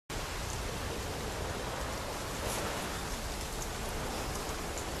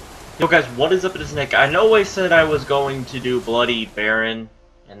Yo guys, what is up? It is Nick. I know I said I was going to do Bloody Baron,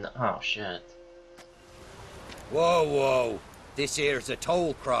 and oh shit. Whoa, whoa. This here's a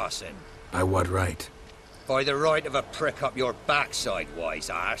toll crossing. By what right? By the right of a prick up your backside,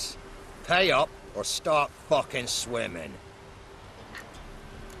 wise ass. Pay up or stop fucking swimming.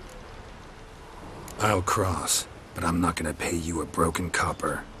 I'll cross, but I'm not gonna pay you a broken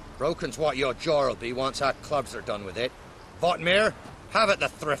copper. Broken's what your jaw'll be once our clubs are done with it. Votmir, have it, the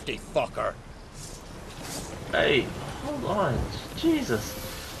thrifty fucker. Hey, hold on. Jesus.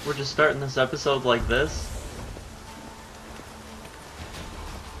 We're just starting this episode like this?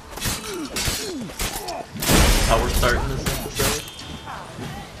 How we're starting this episode?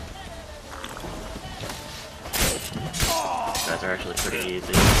 These guys are actually pretty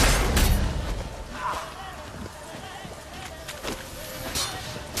easy.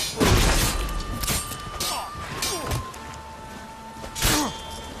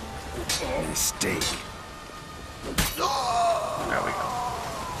 Mistake. There we go.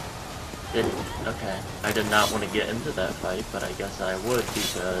 Okay. I did not want to get into that fight, but I guess I would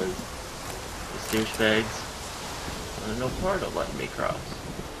because these douchebags are no part of letting me cross.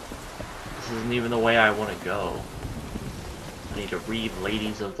 This isn't even the way I want to go. I need to read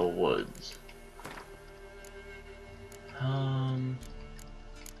Ladies of the Woods. Let's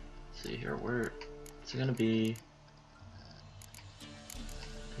see here, where is it gonna be?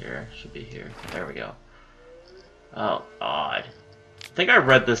 Here, should be here. There we go. Oh, God. I think I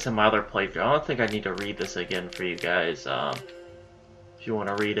read this in my other playthrough. I don't think I need to read this again for you guys. If you want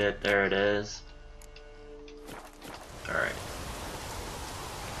to read it, there it is. Alright.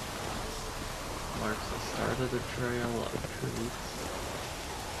 Marks the start of the trail of truth.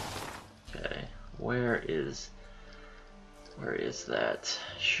 Okay. Where is that?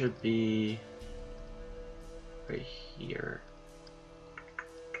 Should be right here.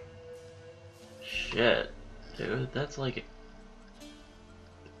 Shit, dude, that's like...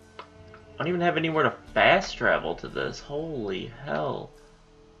 I don't even have anywhere to fast travel to this. Holy hell.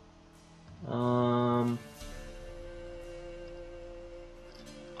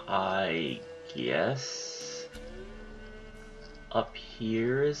 I guess up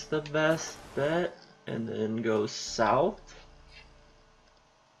here is the best bet, and then go south.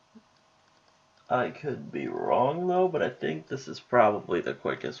 I could be wrong though, but I think this is probably the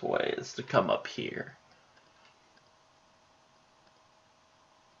quickest way, is to come up here.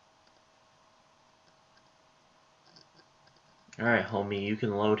 Alright, homie, you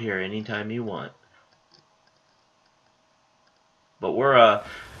can load here anytime you want. But we're,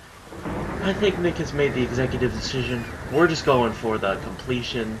 I think Nick has made the executive decision. We're just going for the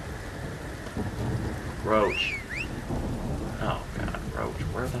completion. Roach. Oh god, Roach,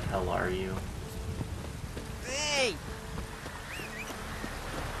 where the hell are you? Hey!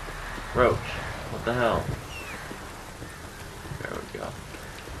 Roach, what the hell? There we go.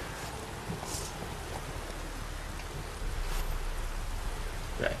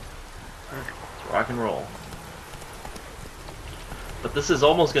 Okay. Let's rock and roll. But this is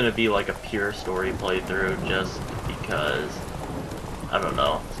almost going to be like a pure story playthrough, just because, I don't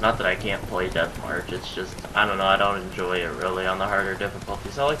know. It's not that I can't play Death March, it's just, I don't know, I don't enjoy it really on the harder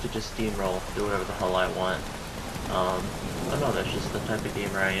difficulties. I like to just steamroll, do whatever the hell I want. I don't know, that's just the type of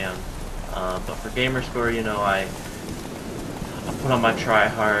gamer I am. But for gamer score, you know, I put on my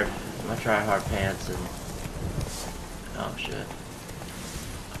try-hard pants and... Oh shit.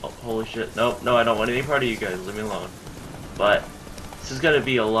 Oh, holy shit. Nope, no, I don't want any part of you guys, leave me alone. But this is going to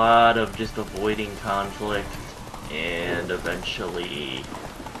be a lot of just avoiding conflict and eventually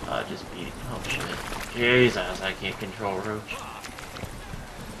just beating... Oh shit. Jesus, I can't control Roach.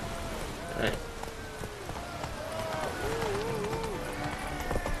 Okay.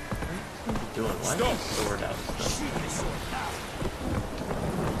 Doing why is the sword out stuff?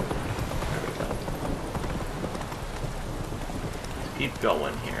 There we go. Let's keep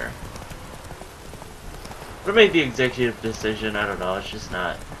going here. But I made the executive decision, I don't know, it's just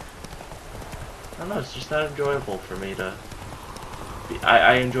not... I don't know, it's just not enjoyable for me to...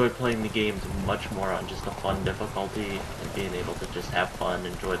 I enjoy playing the games much more on just a fun difficulty and being able to just have fun,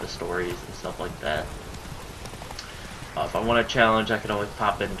 enjoy the stories and stuff like that. If I want a challenge, I can always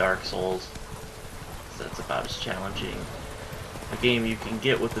pop in Dark Souls. That's about as challenging a game you can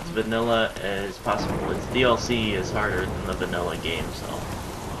get with its vanilla as possible. Its DLC is harder than the vanilla game, so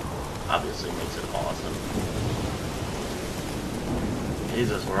obviously makes it awesome.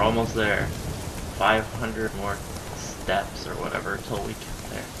 Jesus, we're almost there. 500 more steps or whatever till we get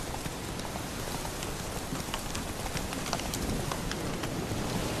there.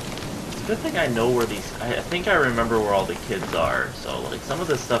 It's a good thing I know where these... I think I remember where all the kids are, so, like, some of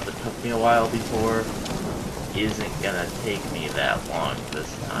the stuff that took me a while before isn't gonna take me that long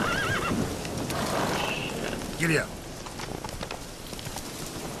this time. Oh, shit. Giddy up.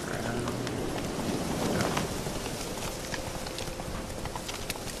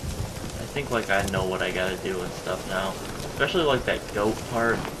 I think, like, I know what I gotta do and stuff now. Especially, like, that goat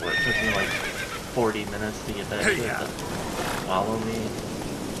part, where it took me, like, 40 minutes to get that shit to follow me.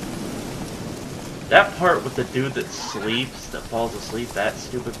 That part with the dude that sleeps, that falls asleep, that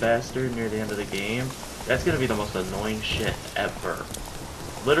stupid bastard near the end of the game, that's gonna be the most annoying shit ever.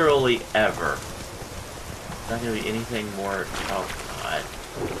 Literally ever. Not gonna be anything more... Oh, God.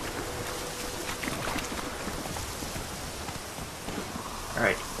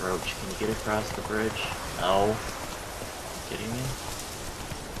 Alright, Roach, can you get across the bridge? No. Kidding me?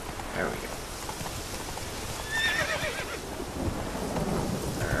 There we go.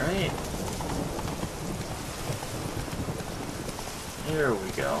 Alright. There we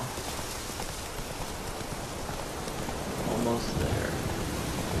go. Almost there.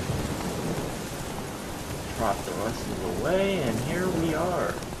 Drop the rest of the way, and here we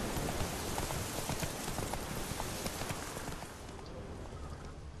are.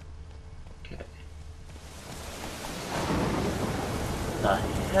 Okay. The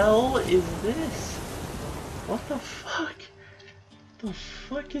hell is this? What the fuck? The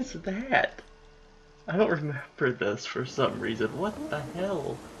fuck is that? I don't remember this for some reason. What the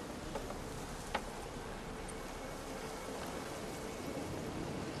hell?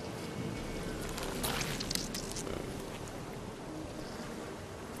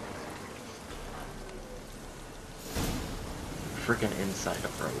 Freaking inside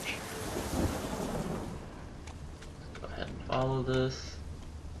approach. Go ahead and follow this.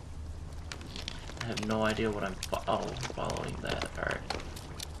 I have no idea what I'm following that. Alright.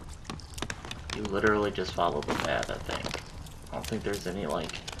 You literally just follow the path, I think. I don't think there's any,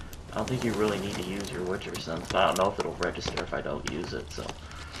 like... I don't think you really need to use your Witcher sense, but I don't know if it'll register if I don't use it, so...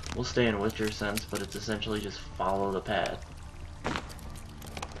 We'll stay in Witcher sense, but it's essentially just follow the path.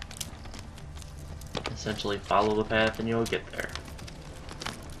 Essentially follow the path and you'll get there.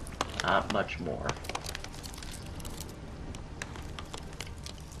 Not much more.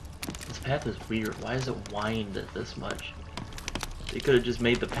 This path is weird. Why is it wind this much? They could have just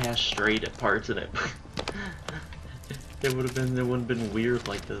made the path straight at parts and it it wouldn't have been weird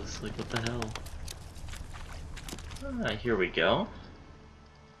like this. Like, what the hell? Ah, here we go.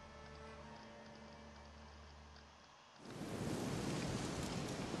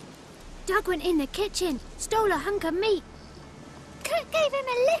 Doug went in the kitchen, stole a hunk of meat. Cook gave him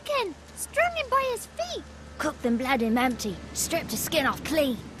a licking, strung him by his feet. Cooked and bled him empty, stripped his skin off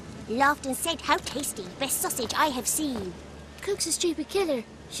clean. Laughed and said, "How tasty, best sausage I have seen." Cook's a stupid killer,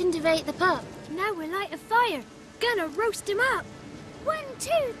 shouldn't have ate the pup. Now we'll light a fire, gonna roast him up. 1,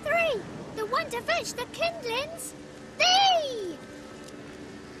 2, 3, the one to fetch the kindlings. Thee!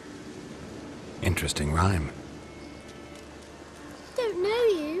 Interesting rhyme. Don't know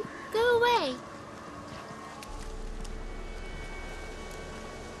you. Go away.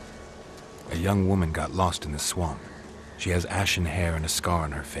 A young woman got lost in the swamp. She has ashen hair and a scar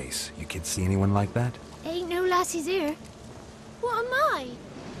on her face. You kids see anyone like that? Ain't no lassies here. What am I?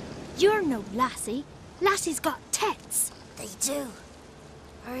 You're no lassie. Lassies got tits. They do.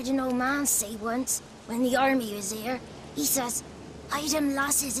 Heard an old man say once, when the army was here, he says, "Hide them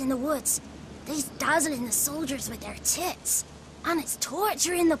lasses in the woods. They's dazzling the soldiers with their tits. And it's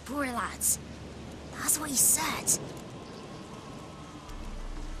torturing the poor lads." That's what he said.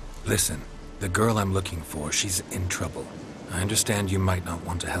 Listen, the girl I'm looking for, she's in trouble. I understand you might not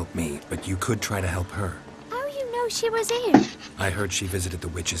want to help me, but you could try to help her. How you know she was here? I heard she visited the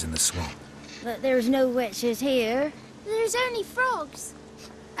witches in the swamp. But there's no witches here. There's only frogs.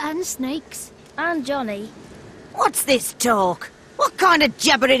 And snakes. And Johnny. What's this talk? What kind of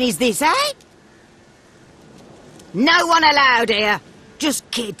jabbering is this, eh? No one allowed here. Just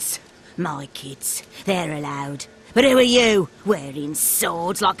kids. My kids. They're allowed. But who are you, wearing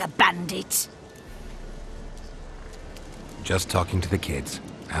swords like a bandit? Just talking to the kids.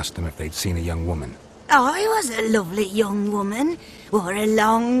 Asked them if they'd seen a young woman. I was a lovely young woman. Wore a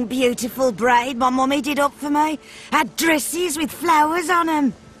long, beautiful braid my mummy did up for me. Had dresses with flowers on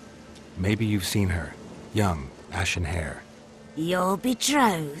 'em. Maybe you've seen her. Young, ashen hair. Your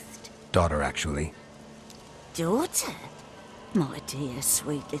betrothed? Daughter, actually. Daughter? My dear,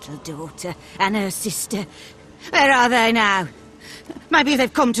 sweet little daughter. And her sister. Where are they now? Maybe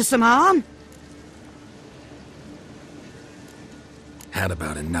they've come to some harm? Had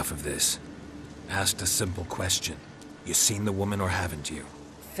about enough of this. Asked a simple question. You seen the woman or haven't you?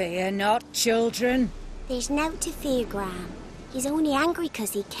 Fear not, children. There's nought to fear, Gran. He's only angry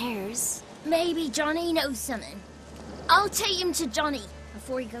 'cause he cares. Maybe Johnny knows something. I'll take him to Johnny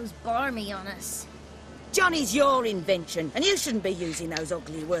before he goes barmy on us. Johnny's your invention, and you shouldn't be using those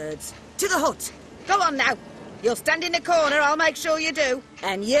ugly words. To the hut. Go on now. You'll stand in the corner, I'll make sure you do.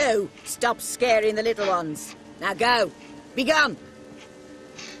 And you, stop scaring the little ones. Now go. Be gone.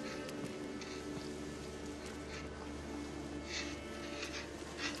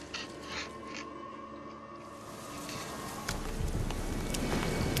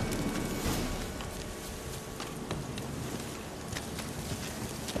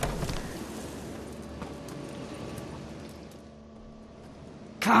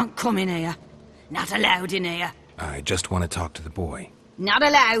 Can't come in here. Not allowed in here. I just want to talk to the boy. Not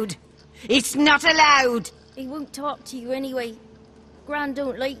allowed. It's not allowed. He won't talk to you anyway. Gran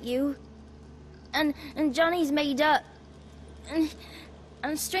don't like you. And Johnny's made up.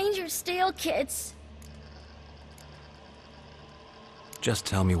 And strangers steal kids. Just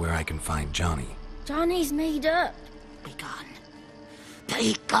tell me where I can find Johnny. Johnny's made up. Be gone.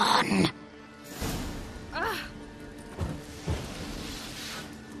 Be gone.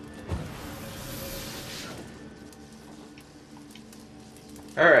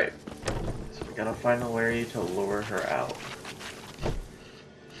 Alright. So we gotta find a way to lure her out.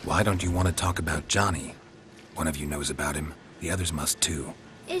 Why don't you want to talk about Johnny? One of you knows about him. The others must too.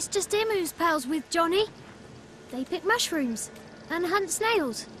 It's just him who's pals with Johnny. They pick mushrooms and hunt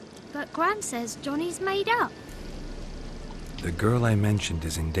snails. But Gran says Johnny's made up. The girl I mentioned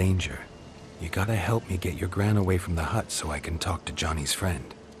is in danger. You gotta help me get your gran away from the hut so I can talk to Johnny's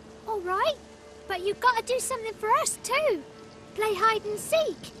friend. All right, but you've got to do something for us too. Play hide and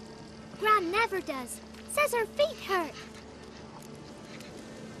seek. Gran never does. Says her feet hurt.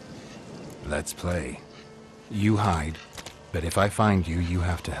 Let's play. You hide, but if I find you, you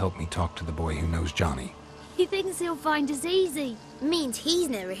have to help me talk to the boy who knows Johnny. He thinks he'll find us easy. Means he's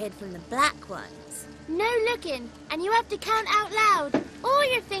never hid from the black ones. No looking, and you have to count out loud. All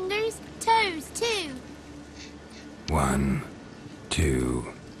your fingers, toes too. 1,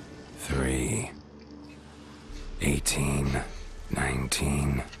 2, 3, 18,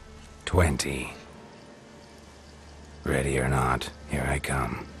 19, 20. Ready or not, here I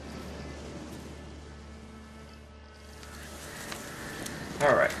come.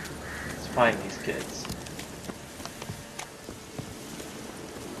 Alright. Let's find these kids.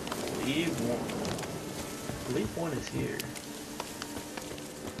 I believe one is here.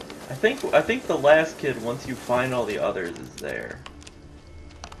 I think the last kid, once you find all the others, is there.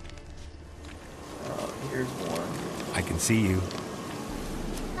 Here's one. I can see you.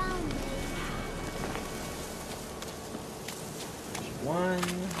 There's one. I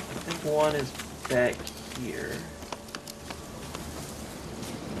think one is back here.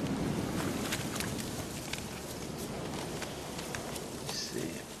 Let's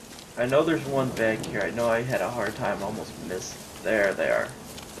see. I know there's one back here. I know I had a hard time, almost missed. There they are.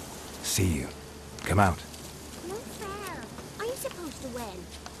 See you. Come out. No fair. Are you supposed to win?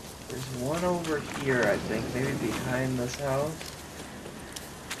 There's one over here, I think, maybe behind this house.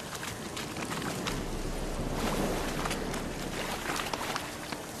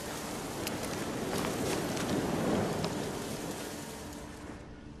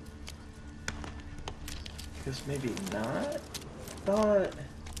 Guess maybe not? Thought...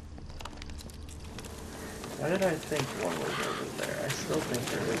 Why did I think one was over there? I still think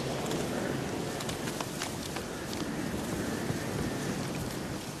there is one over there.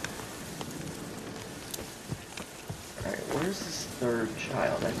 Alright, where's this third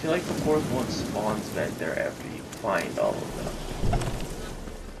child? I feel like the fourth one spawns back there after you find all of them.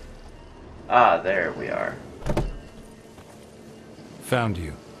 Ah, there we are. Found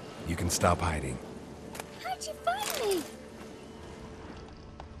you. You can stop hiding. How'd you find me?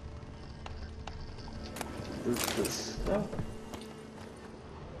 This stuff.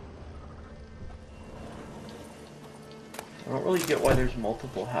 I don't really get why there's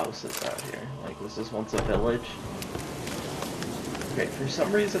multiple houses out here. Like, was this once a village? Okay, for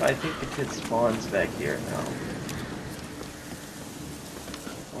some reason I think the kid spawns back here now.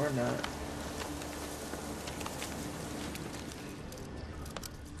 Or not.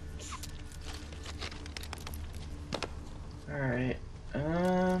 Alright,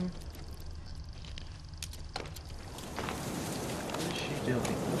 what is she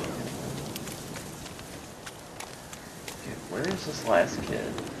doing? Okay, where is this last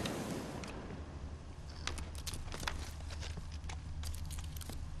kid?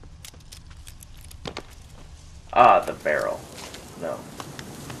 Ah, the barrel. No.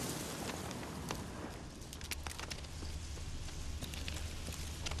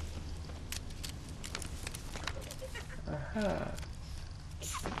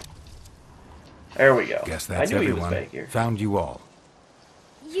 There we go. Guess that's I knew he was everyone. back here. Found you all.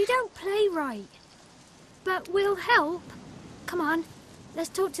 You don't play right. But we'll help. Come on, let's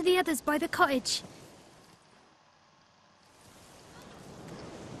talk to the others by the cottage.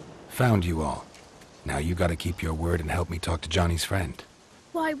 Found you all. Now you gotta keep your word and help me talk to Johnny's friend.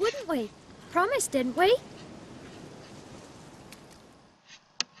 Why wouldn't we? Promised, didn't we?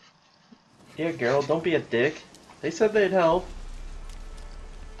 Yeah, girl, don't be a dick. They said they'd help.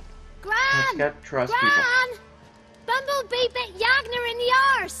 Gran! Let's get trust people. Gran! Bumblebee bit Yagner in the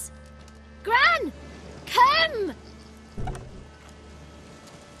arse! Gran! Come!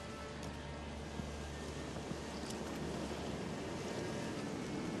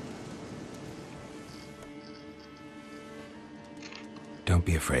 Don't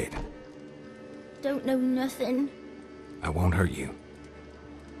be afraid. Don't know nothing. I won't hurt you.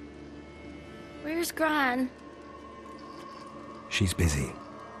 Where's Gran? She's busy.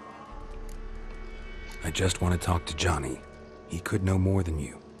 I just want to talk to Johnny. He could know more than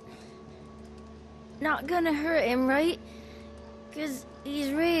you. Not gonna hurt him, right? 'Cause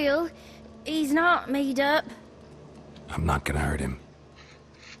he's real. He's not made up. I'm not gonna hurt him.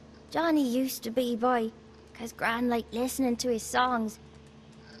 Johnny used to be boy, 'cause Gran liked listening to his songs.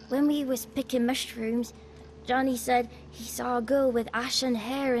 When we was picking mushrooms, Johnny said he saw a girl with ashen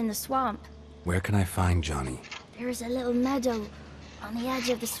hair in the swamp. Where can I find Johnny? There's a little meadow on the edge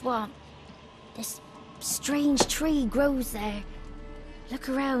of the swamp. This strange tree grows there. Look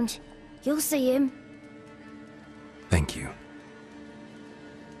around. You'll see him. Thank you.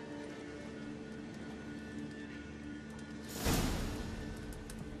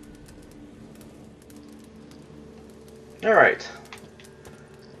 Alright.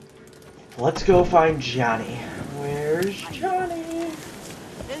 Let's go find Johnny. Where's Johnny?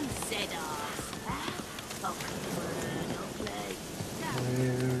 Who said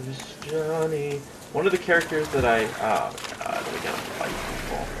Where's Johnny? One of the characters that I... Oh god, we gotta fight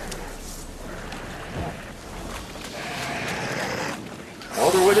people. No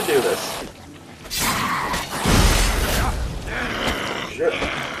other way to do this. Shit.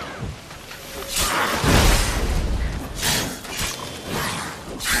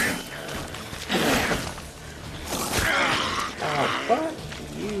 Oh, fuck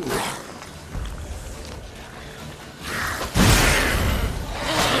you.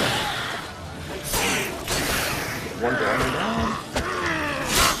 One down.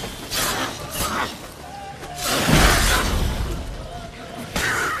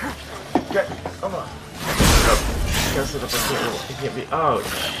 Okay, come on. Guess it if I can't be. Oh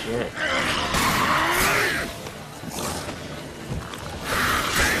shit.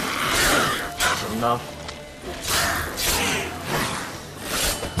 That's enough.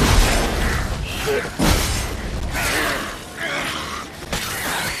 Shit.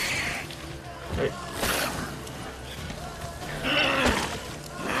 Hey.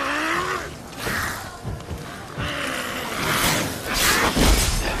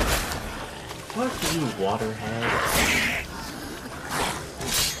 Fuck you, waterhead.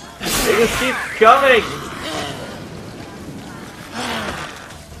 They just keep coming!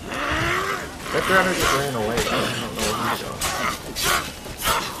 That runner just ran away. I don't know where he's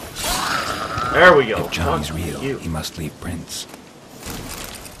going. There we go. If Johnny's Fuck real, you. he must leave prints.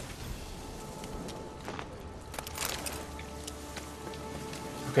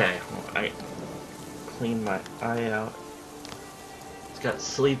 Okay, well, I cleaned my eye out. It's got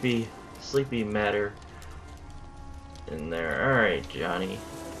sleepy matter in there. Alright, Johnny.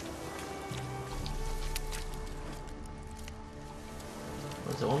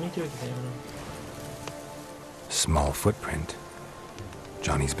 Was it only to examine him? Small footprint.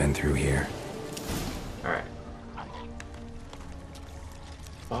 Johnny's been through here. Alright.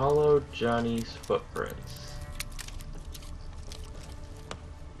 Follow Johnny's footprints.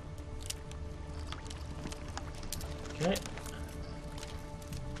 Okay.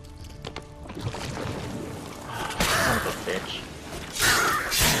 Son of a bitch.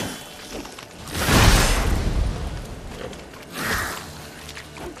 Okay.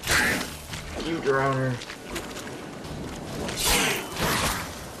 You drowner.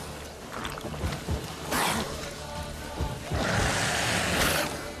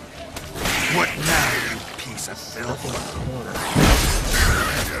 What now, you piece of filth?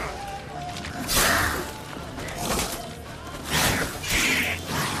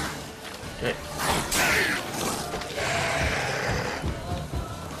 Okay.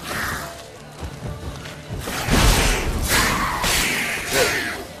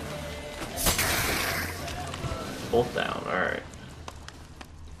 Both down, alright.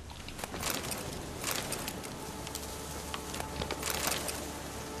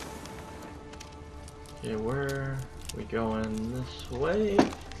 Okay, where are we going? This way?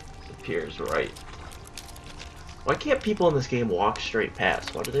 It appears right. Why can't people in this game walk straight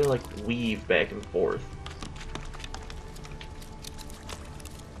past? Why do they like weave back and forth?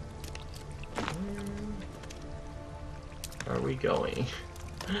 Where are we going?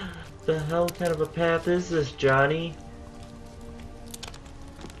 The hell kind of a path is this, Johnny?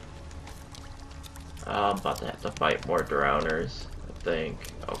 I'm about to have to fight more drowners, I think.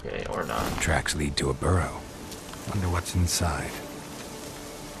 Okay, or not. Tracks lead to a burrow. Wonder what's inside.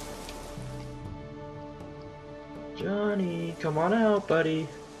 Johnny, come on out, buddy.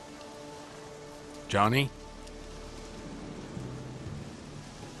 Johnny?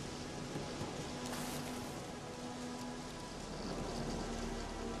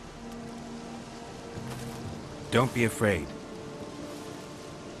 Don't be afraid.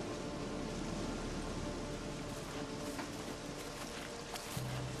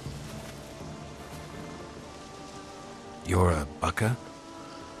 You're a bucka?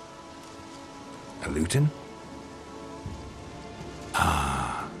 A luton?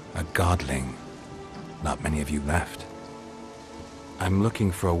 Ah, a godling. Not many of you left. I'm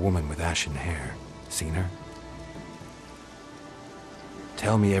looking for a woman with ashen hair. Seen her?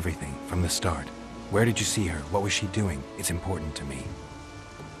 Tell me everything, from the start. Where did you see her? What was she doing? It's important to me.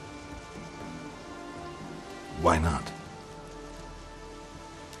 Why not?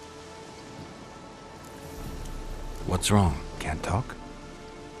 What's wrong? Can't talk?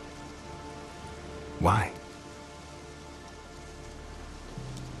 Why?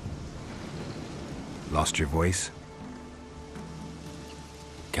 Lost your voice?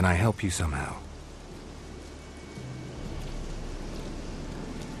 Can I help you somehow?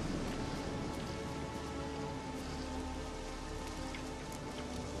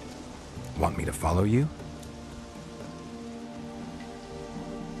 Want me to follow you?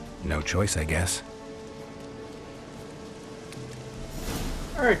 No choice, I guess.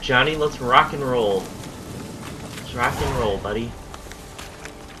 Alright, Johnny, let's rock and roll. Let's rock and roll, buddy.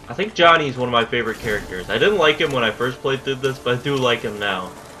 I think Johnny's one of my favorite characters. I didn't like him when I first played through this, but I do like him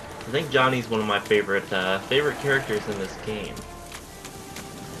now. I think Johnny's one of my favorite characters in this game.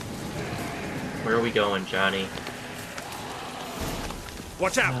 Where are we going, Johnny?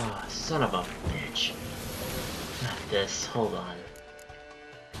 Watch out! Ah, son of a bitch. Not this. Hold on.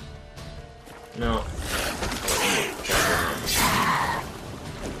 No.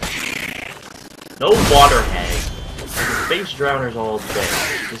 No water hag. Space drowners all day.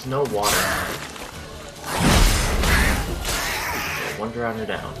 There's no water hag. Okay, one drowner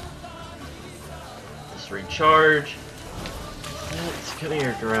down. Let's recharge. Let's come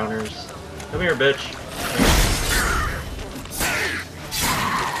here, drowners. Come here, bitch.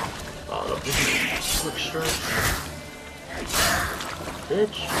 Oh, quick strike.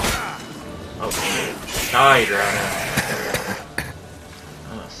 Bitch. Oh, die, drowner.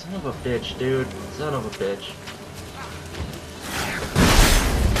 Oh, son of a bitch, dude. Son of a bitch.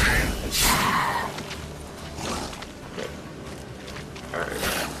 Okay. Alright.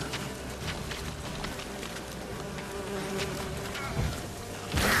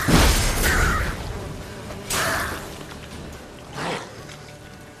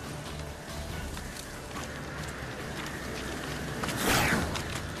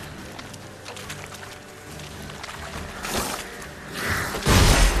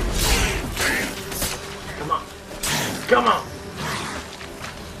 Come on!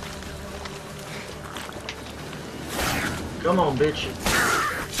 Come on, bitch.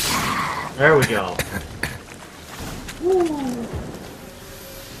 There we go. Woo!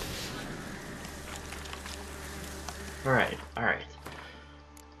 Alright, alright.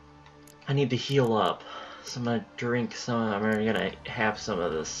 I need to heal up. So I'm gonna drink some, I'm gonna have some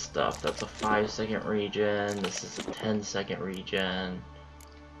of this stuff. That's a 5-second regen, this is a 10-second regen.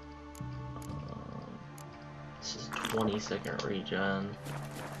 This is 20-second regen.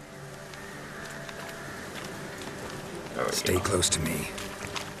 Stay close to me.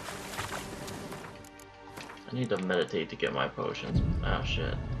 I need to meditate to get my potions. Oh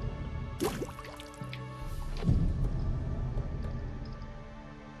shit.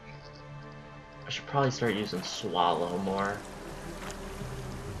 I should probably start using Swallow more.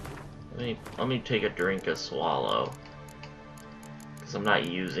 Let me take a drink of Swallow. Because I'm not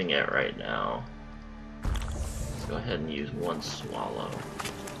using it right now. Let's go ahead and use one Swallow.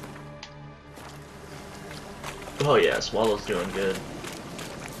 Oh yeah, Swallow's doing good.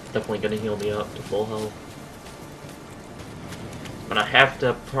 Definitely gonna heal me up to full health. But I have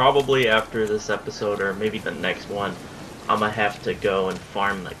to, probably after this episode, or maybe the next one, I'm gonna have to go and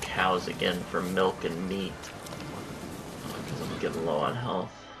farm the cows again for milk and meat. Because I'm getting low on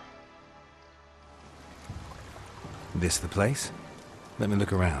health. This the place? Let me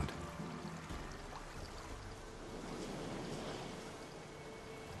look around.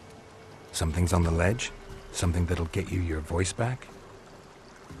 Something's on the ledge? Something that'll get you your voice back?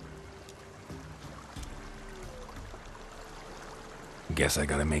 Guess I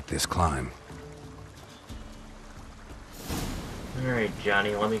gotta make this climb. Alright,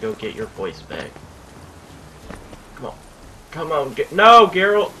 Johnny, let me go get your voice back. Come on. Come on, no,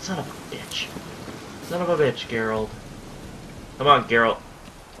 Geralt! Son of a bitch. Son of a bitch, Geralt. Come on, Geralt.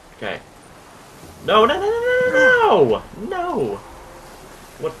 Okay. No, no, no, no, no, no! No!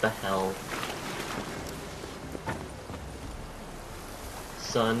 What the hell?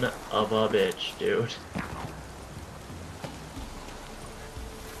 Son of a bitch, dude.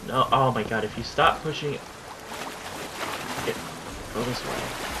 No, oh my god, if you stop pushing it. Go this way.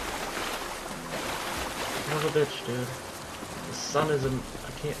 Son of a bitch, dude. The sun isn't.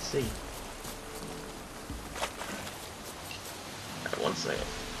 I can't see. Alright, 1 second.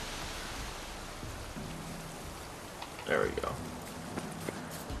 There we go.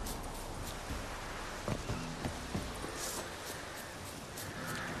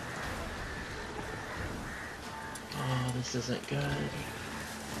 Oh, this isn't good.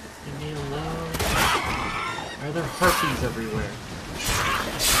 Leave me alone. Why are there harpies everywhere?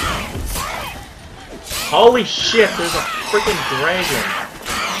 Holy shit, there's a freaking dragon.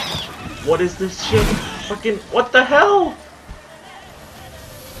 What is this shit? Fucking, what the hell?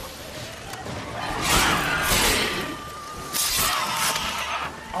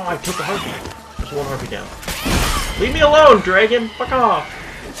 Oh, I took a harpy. There's one harpy down. Leave me alone, dragon! Fuck off!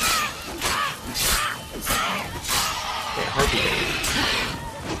 Okay, harpy.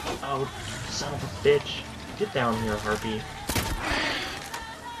 Oh, son of a bitch. Get down here, harpy.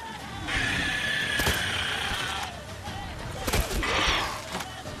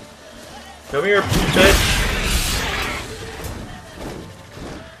 Come here, bitch!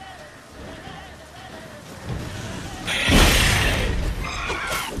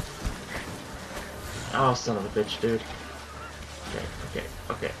 Oh, son of a bitch, dude.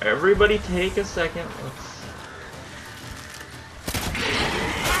 Okay. Everybody take a second. Let's...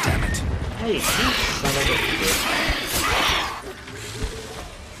 Damn it. Hey, you son of a bitch.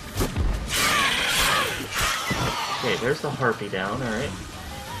 Okay, there's the harpy down, alright.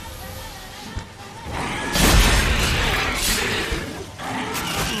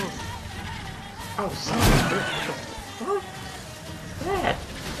 Oh, son of a bitch, what the fuck? What's that?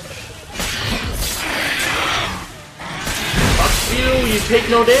 Fuck you, you take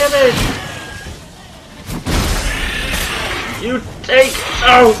no damage! You take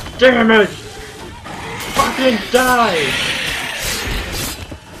no damage! Fucking die!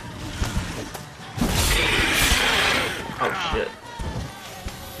 Oh shit.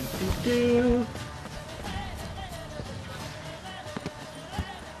 Do-do-do.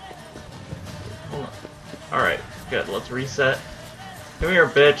 Hold on. Alright, good, let's reset. Come here,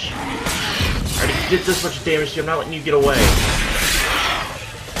 bitch. I already did this much damage to you, I'm not letting you get away.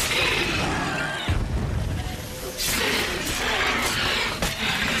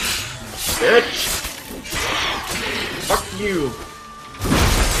 Bitch! Fuck you!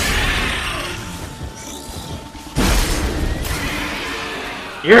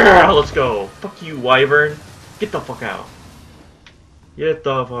 Yeah, let's go! Fuck you, wyvern! Get the fuck out! Get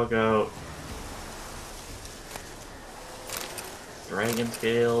the fuck out! Dragon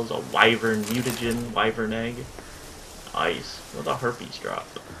scales, a wyvern mutagen, wyvern egg. Nice. What the harpies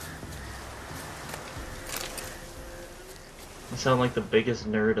dropped? I sound like the biggest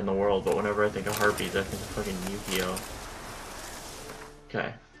nerd in the world, but whenever I think of harpies, I think of fucking Yu-Gi-Oh!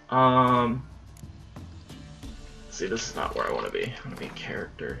 Okay. See, this is not where I want to be. I want to be a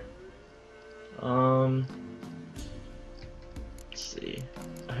character. Let's see.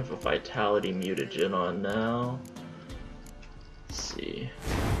 I have a vitality mutagen on now. Let's see.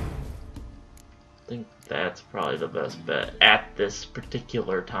 I think that's probably the best bet at this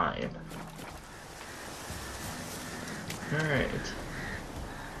particular time. Alright.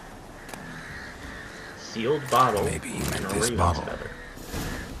 Sealed bottle. Maybe he meant this bottle.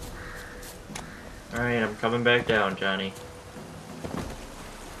 Alright, I'm coming back down, Johnny.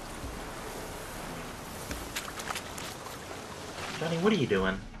 Johnny, what are you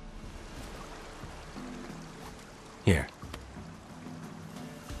doing? Here.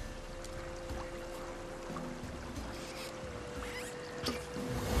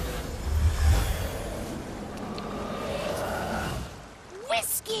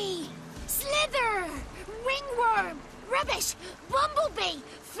 Whiskey! Slither! Ringworm! Rubbish! Bumblebee!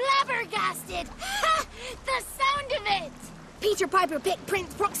 Flabbergasted! Ha! The sound of it! Peter Piper picked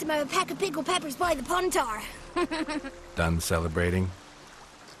Prince Proximo a pack of pickled peppers by the pontar. Done celebrating?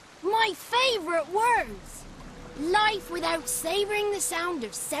 My favourite words! Life without savouring the sound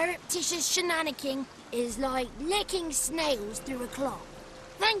of surreptitious shenanigans is like licking snails through a cloth.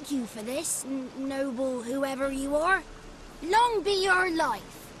 Thank you for this, noble whoever you are. Long be your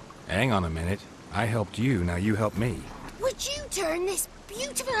life. Hang on a minute. I helped you, now you help me. Would you turn this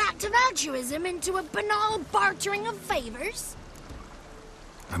beautiful act of altruism into a banal bartering of favours?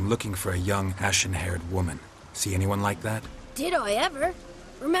 I'm looking for a young, ashen-haired woman. See anyone like that? Did I ever?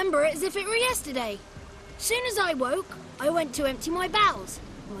 Remember it as if it were yesterday. Soon as I woke, I went to empty my bowels.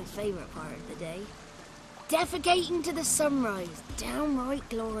 My favourite part of the day. Defecating to the sunrise, downright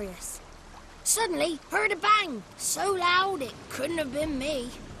glorious. Suddenly, heard a bang, so loud it couldn't have been me.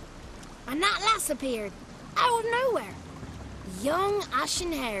 And that lass appeared, out of nowhere. Young,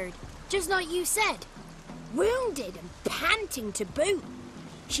 ashen-haired, just like you said. Wounded and panting to boot.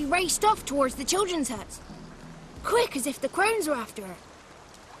 She raced off towards the children's huts. Quick as if the crones were after her.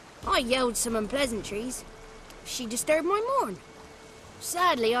 I yelled some unpleasantries. She disturbed my morn.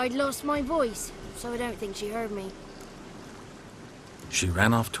 Sadly, I'd lost my voice, so I don't think she heard me. She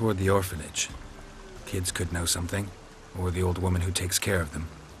ran off toward the orphanage. Kids could know something, or the old woman who takes care of them.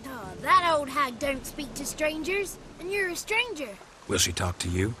 Oh, that old hag don't speak to strangers, and you're a stranger. Will she talk to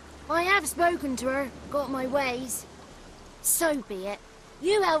you? I have spoken to her, got my ways. So be it.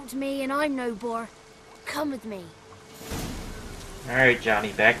 You helped me, and I'm no bore. Come with me. Alright,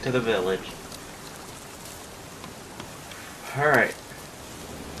 Johnny, back to the village. Alright.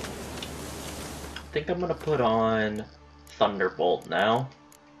 I think I'm gonna put on Thunderbolt now.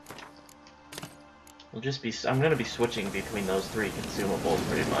 I'm gonna be switching between those three consumables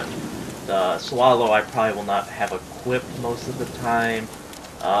pretty much. The Swallow I probably will not have equipped most of the time,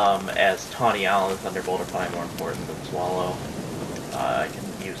 as Tawny Owl and Thunderbolt are probably more important than Swallow. I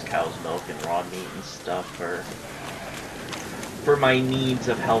can use cow's milk and raw meat and stuff for my needs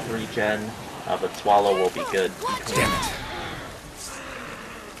of health regen, but Swallow will be good. Damn it.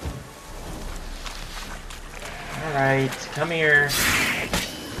 Alright, come here.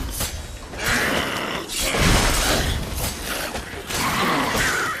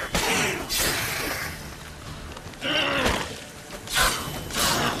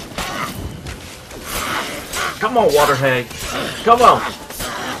 Come on, water hag. Come on.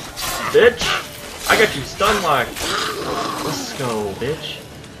 Bitch. I got you stun locked. Let's go, bitch.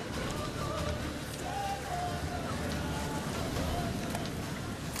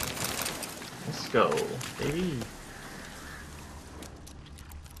 Let's go, baby.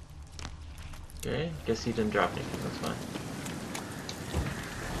 Okay, guess he didn't drop anything, that's fine.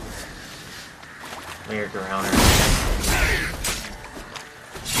 Layer Drowner.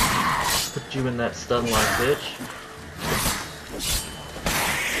 Put you in that stun lock, bitch.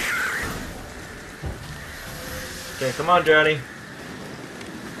 Okay, come on, Johnny.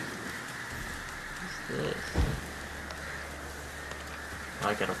 What's this? Oh,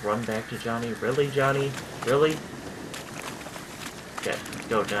 I gotta run back to Johnny? Really, Johnny? Really? Okay,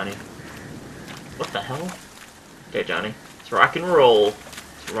 go, Johnny. What the hell? Okay, Johnny. It's rock and roll.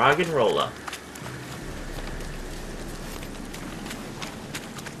 It's rock and rolla.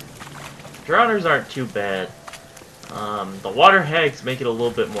 Drowners aren't too bad. The water hags make it a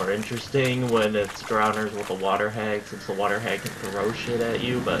little bit more interesting when it's drowners with the water hag, since the water hag can throw shit at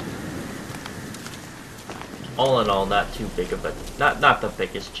you, but all in all, not too big of a, not the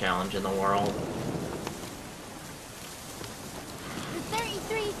biggest challenge in the world.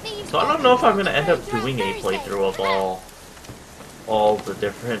 So I don't know if I'm gonna end up doing a playthrough of all the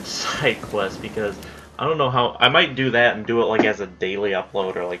different side quests, because I don't know how. I might do that and do it like as a daily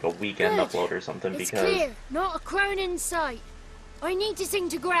upload or like a weekend upload or something. It's because clear, not a crone in sight. I need to sing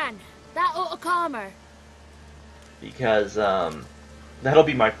to Gran. That ought to calm her. Because that'll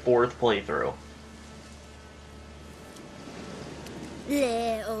be my 4th playthrough.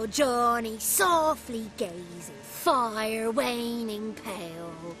 Little Johnny softly gazing, fire waning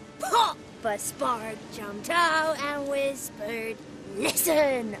pale. Pop! A spark jumped out and whispered,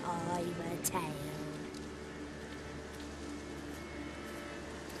 "Listen, I'm a tale."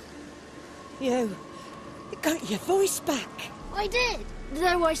 You got your voice back. I did,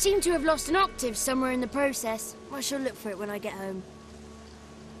 though I seem to have lost an octave somewhere in the process. I shall look for it when I get home.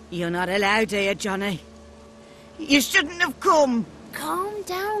 You're not allowed here, Johnny. You shouldn't have come. Calm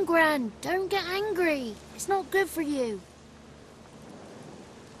down, Gran. Don't get angry. It's not good for you.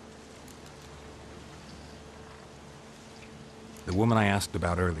 The woman I asked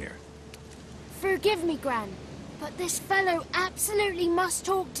about earlier. Forgive me, Gran, but this fellow absolutely must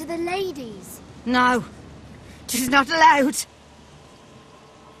talk to the ladies. No, she's not allowed.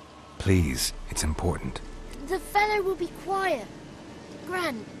 Please, it's important. the fellow will be quiet.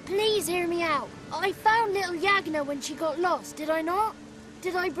 Gran, please hear me out. I found little Yagna when she got lost, did I not?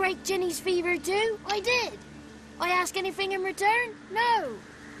 Did I break Ginny's fever too? I did. I ask anything in return? No.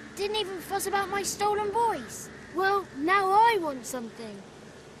 Didn't even fuss about my stolen voice. Well, now I want something.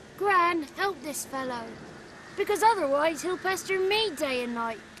 Gran, help this fellow. Because otherwise he'll pester me day and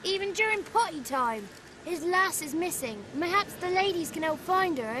night, even during potty time. His lass is missing. Perhaps the ladies can help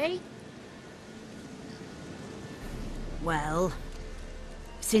find her, eh? Well,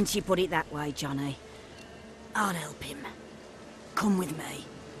 since you put it that way, Johnny, I'll help him. Come with me.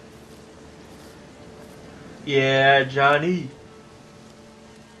 Yeah, Johnny.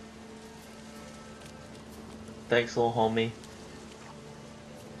 Thanks, little homie.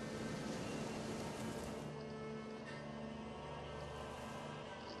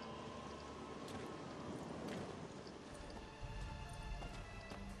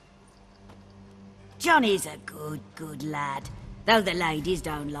 Johnny's a good lad, though the ladies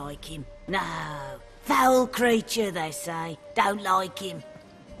don't like him. No, foul creature, they say. Don't like him.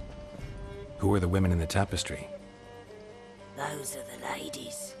 Who are the women in the tapestry? Those are the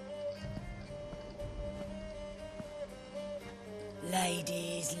ladies.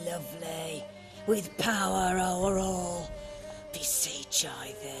 Ladies lovely, with power o'er all, beseech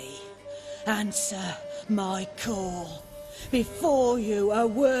I thee, answer my call. Before you a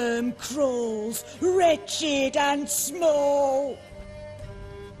worm crawls, wretched and small.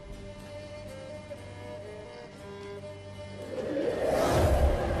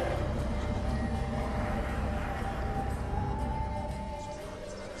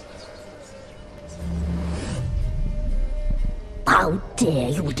 How dare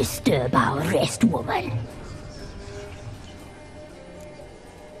you disturb our rest, woman?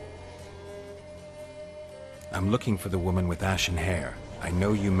 I'm looking for the woman with ashen hair. I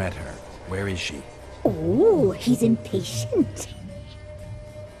know you met her. Where is she? Oh, he's impatient.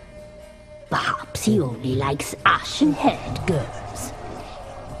 Perhaps he only likes ashen-haired girls.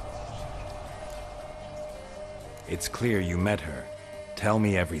 It's clear you met her. Tell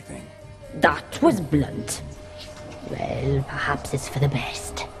me everything. That was blunt. Well, perhaps it's for the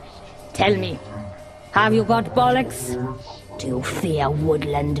best. Tell me, have you got bollocks? Do you fear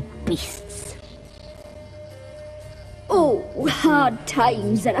woodland beasts? Oh, hard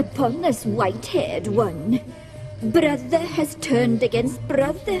times are upon this white-haired one. Brother has turned against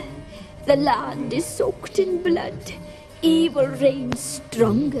brother. The land is soaked in blood. Evil reigns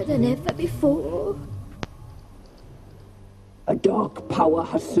stronger than ever before. A dark power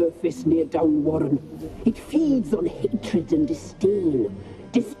has surfaced near Downwarren. It feeds on hatred and disdain.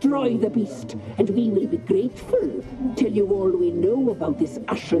 Destroy the beast, and we will be grateful. Tell you all we know about this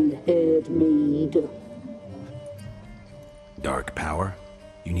ashen-haired maid. Dark power?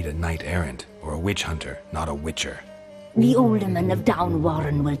 You need a knight-errant or a witch hunter, not a witcher. The alderman of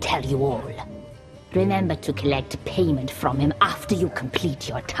Downwarren will tell you all. Remember to collect payment from him after you complete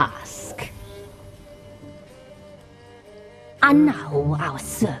your task. And now our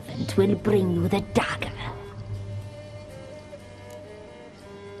servant will bring you the dagger.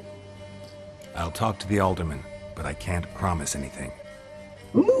 I'll talk to the alderman, but I can't promise anything.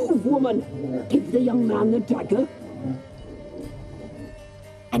 Move, woman! Give the young man the dagger.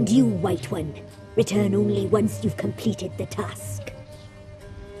 And you, White One, return only once you've completed the task.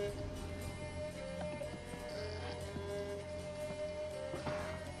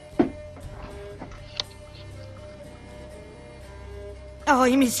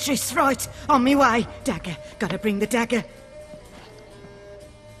 Aye, mistress, right. On me way. Dagger. Gotta bring the dagger.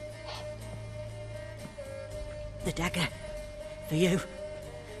 The dagger. For you.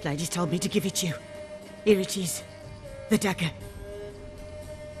 Ladies told me to give it you. Here it is. The dagger.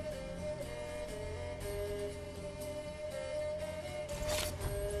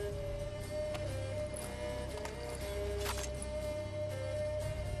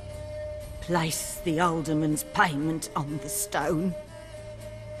 Place the alderman's payment on the stone.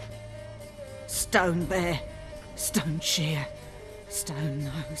 Stone bear, stone shear, stone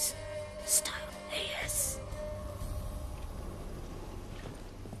nose, stone ears.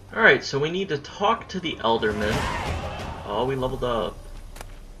 Alright, so we need to talk to the Elderman. Oh, we leveled up.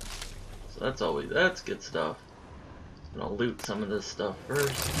 So that's good stuff. I'm gonna loot some of this stuff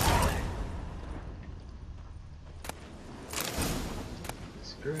first.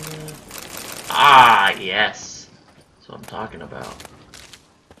 Screw it. Ah, yes! That's what I'm talking about.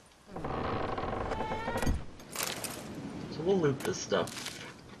 So we'll loot this stuff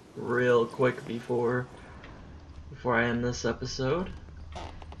real quick before I end this episode. Let's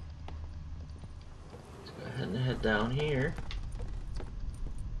go ahead and head down here.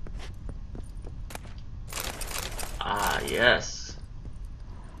 Ah, yes.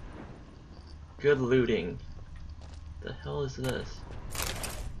 Good looting. The hell is this?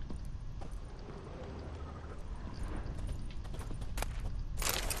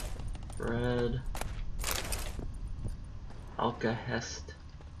 Bread. Alkahest.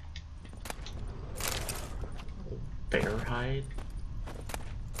 Bear hide.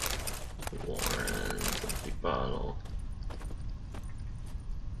 Warren's empty bottle.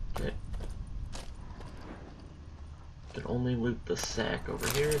 Okay. Can only loot the sack over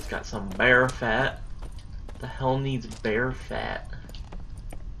here. It's got some bear fat. The hell needs bear fat?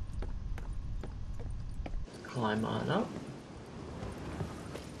 Climb on up.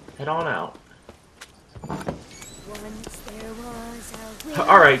 Head on out.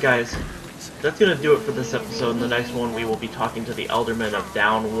 Alright guys, that's gonna do it for this episode. In the next one we will be talking to the Alderman of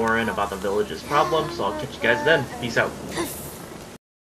Down Warren about the village's problems, so I'll catch you guys then. Peace out.